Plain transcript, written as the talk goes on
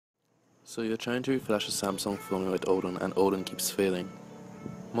So you're trying to reflash a Samsung phone with Odin and Odin keeps failing,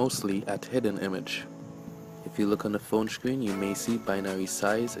 mostly at hidden image. If you look on the phone screen, you may see binary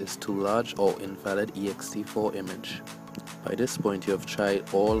size is too large or invalid ext4 image. By this point you have tried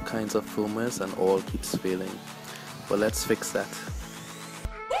all kinds of firmwares and all keeps failing. But let's fix that.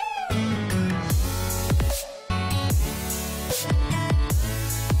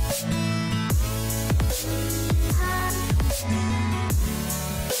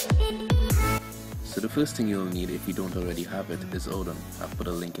 So the first thing you'll need, if you don't already have it, is Odin. I've put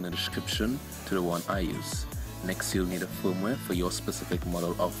a link in the description to the one I use. Next you'll need a firmware for your specific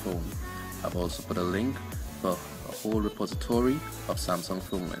model of phone. I've also put a link for a whole repository of Samsung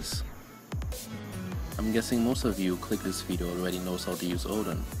firmwares. I'm guessing most of you who click this video already knows how to use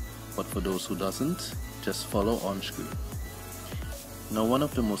Odin, but for those who doesn't, just follow on screen. Now one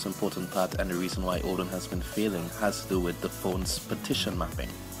of the most important parts and the reason why Odin has been failing has to do with the phone's partition mapping.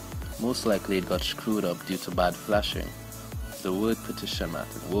 Most likely it got screwed up due to bad flashing. The word partition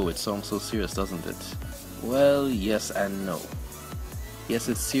mapping, whoa, it sounds so serious, doesn't it? Well, yes and no. Yes,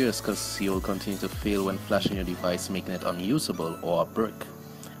 it's serious because you'll continue to fail when flashing your device, making it unusable or a brick.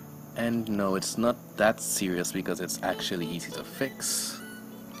 And no, it's not that serious because it's actually easy to fix.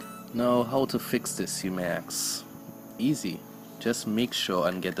 Now, how to fix this, you may ask? Easy. Just make sure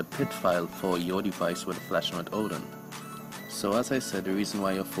and get the PID file for your device when flashing with Odin. So as I said, the reason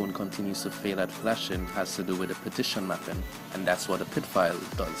why your phone continues to fail at flashing has to do with the partition mapping, and that's what the PID file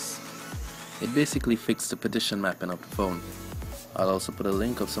does. It basically fixes the partition mapping of the phone. I'll also put a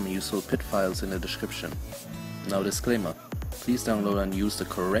link of some useful PID files in the description. Now disclaimer, please download and use the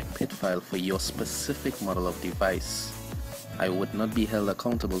correct PID file for your specific model of device. I would not be held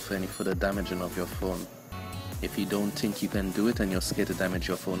accountable for any further damaging of your phone. If you don't think you can do it and you're scared to damage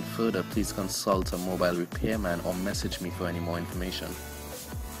your phone further, please consult a mobile repairman or message me for any more information.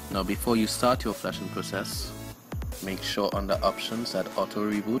 Now before you start your flashing process, make sure under options that auto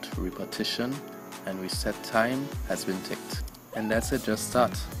reboot, repartition and reset time has been ticked. And that's it, just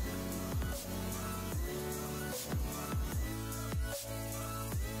start.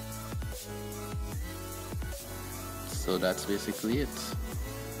 So that's basically it.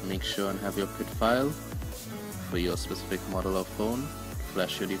 Make sure and have your PID file for your specific model of phone,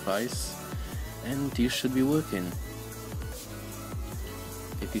 flash your device, and you should be working.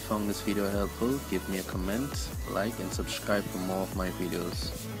 If you found this video helpful, give me a comment, like and subscribe for more of my videos.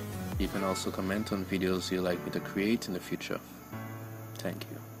 You can also comment on videos you'd like me to create in the future. Thank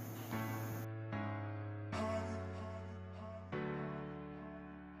you.